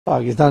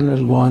Pakistan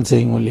will go on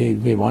saying only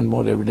we want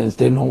more evidence.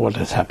 They know what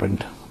has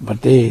happened, but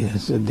they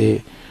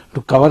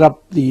to cover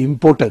up the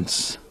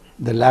impotence,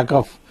 the lack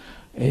of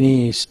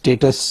any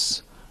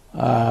status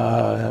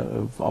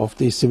of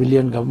the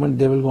civilian government,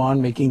 they will go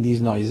on making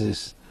these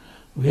noises.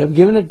 We have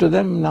given it to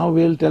them. Now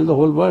we will tell the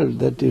whole world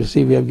that you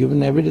see we have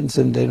given evidence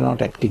and they are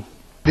not acting.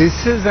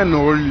 This is an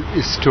old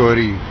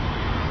story.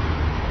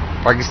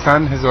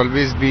 Pakistan has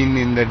always been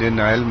in the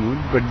denial mood,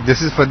 but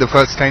this is for the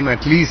first time,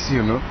 at least,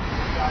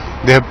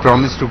 they have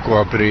promised to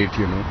cooperate,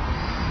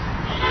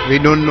 We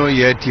don't know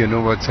yet,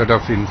 what sort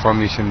of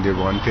information they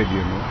wanted,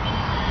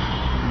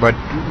 But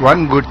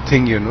one good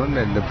thing,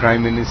 that the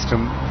Prime Minister,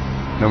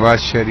 Nawaz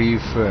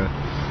Sharif,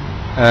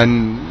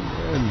 and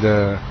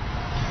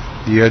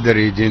the other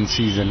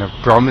agencies have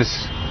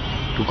promised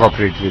to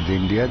cooperate with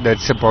India.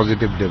 That's a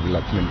positive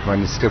development,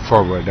 one step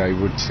forward, I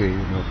would say,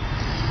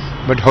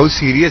 But how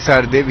serious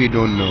are they, we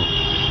don't know.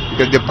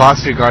 Because the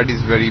past record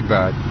is very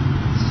bad.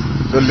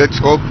 So let's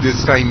hope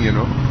this time,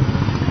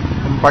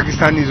 And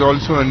Pakistan is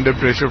also under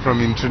pressure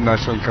from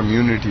international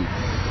community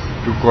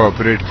to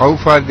cooperate. How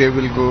far they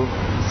will go,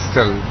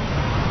 still.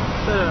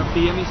 Sir,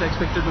 PM is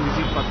expected to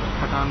visit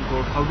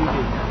Pathankot. How do you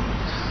take that?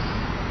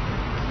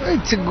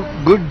 It's a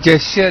good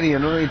gesture,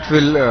 It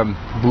will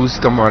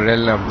boost the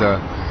morale of the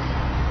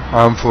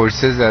armed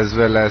forces as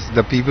well as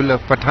the people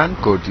of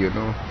Pathankot,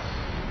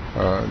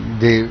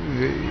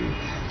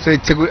 So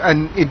it's a good,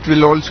 and it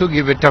will also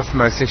give a tough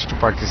message to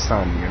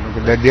Pakistan,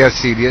 that they are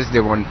serious. They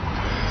want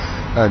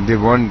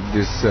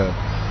this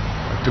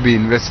to be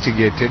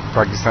investigated,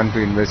 Pakistan to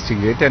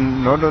investigate,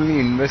 and not only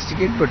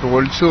investigate but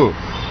also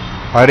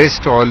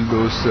arrest all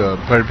those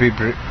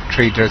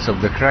perpetrators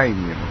of the crime.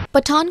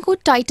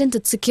 Pathankot tightened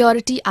its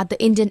security at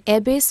the Indian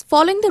airbase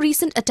following the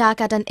recent attack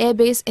at an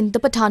airbase in the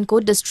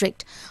Pathankot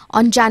district.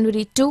 On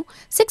January 2,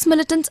 6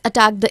 militants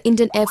attacked the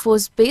Indian Air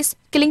Force base,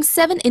 killing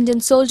 7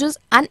 Indian soldiers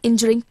and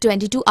injuring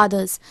 22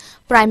 others.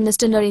 Prime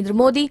Minister Narendra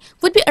Modi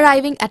would be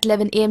arriving at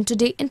 11 am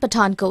today in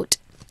Pathankot.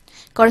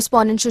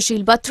 Correspondent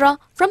Sushil Batra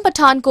from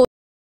Pathankot.